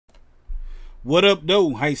What up,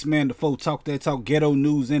 though? Heist Man the Foe, talk that talk, ghetto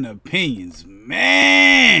news and opinions.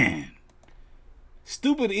 Man,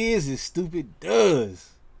 stupid is as stupid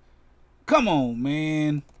does. Come on,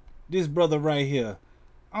 man. This brother right here,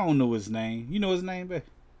 I don't know his name. You know his name, babe?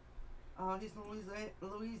 He's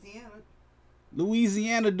Louisiana.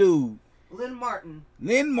 Louisiana dude. Lynn Martin.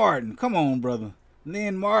 Lynn Martin. Come on, brother.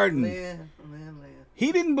 Lynn Martin. Lynn.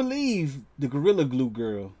 He didn't believe the Gorilla Glue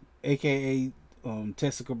girl, a.k.a.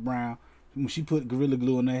 Tessica Brown, when she put Gorilla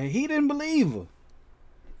Glue in her head. He didn't believe her.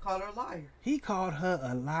 Called her a liar. He called her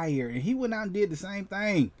a liar, and he went out and did the same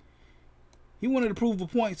thing. He wanted to prove a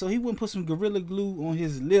point, so he wouldn't put some Gorilla Glue on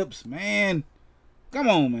his lips, man. Come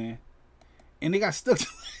on, man. And they got stuck to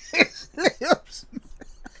his lips.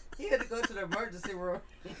 He had to go to the emergency room.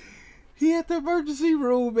 He had the emergency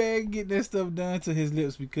room, man, getting that stuff done to his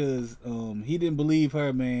lips because he didn't believe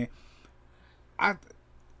her, man. I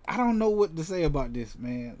don't know what to say about this,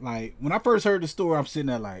 man. Like, when I first heard the story, I'm sitting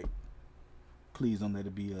there like, please don't let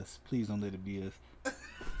it be us. Please don't let it be us.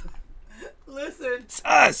 Listen. It's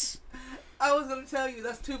us. I was gonna tell you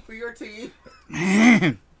that's two for your team.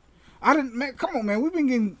 Man. Man, come on, man. We've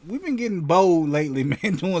been getting bold lately,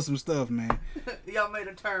 man, doing some stuff, man. Y'all made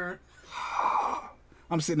a turn.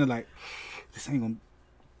 I'm sitting there like, this ain't gonna.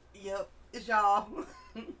 Yep, it's y'all.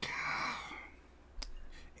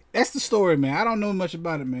 That's the story, man. I don't know much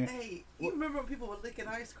about it, man. Hey, you remember when people were licking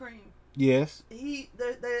ice cream? Yes. I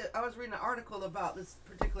was reading an article about this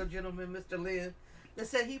particular gentleman, Mr. Lynn, that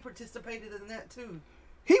said he participated in that too.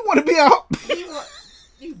 He want to be out.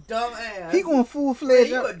 You dumbass. He going full-fledged.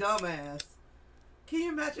 You a dumbass. Can you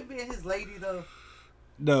imagine being his lady though?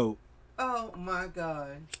 No. Oh my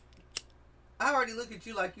god. I already look at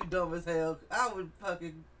you like you dumb as hell. I would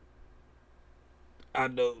fucking. I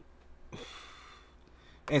know.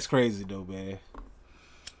 That's crazy though, man.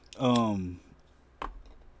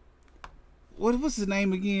 What's his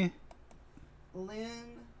name again? Lynn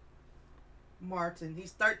Martin.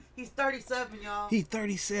 He's 37, y'all. He's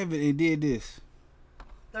 37 and did this.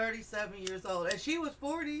 37 years old, and she was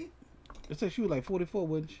 40. I said she was like 44,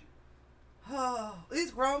 wasn't she? Oh,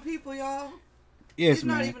 these grown people, y'all. Yes, These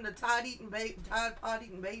man. not even the Tide Pod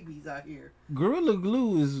eating babies out here. Gorilla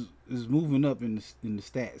Glue is moving up in the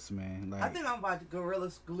stats, man. Like, I think I'm about to Gorilla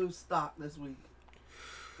Glue stock this week.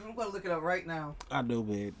 I'm gonna look it up right now. I know,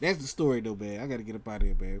 man. That's the story, though, man. I gotta get up out of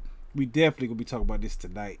here, man. We definitely gonna be talking about this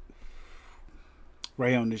tonight,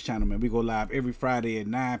 right here on this channel, man. We go live every Friday at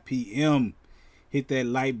 9 p.m. Hit that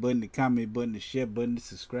like button, the comment button, the share button, the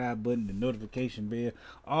subscribe button, the notification bell.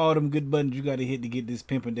 All them good buttons you got to hit to get this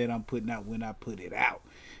pimping that I'm putting out when I put it out.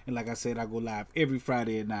 And like I said, I go live every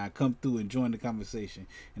Friday at 9. Come through and join the conversation.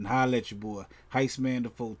 And holla at your boy. Heist Man the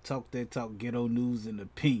Foe. Talk that talk, ghetto news and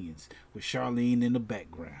opinions. With Charlene in the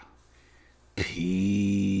background.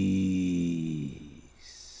 Peace.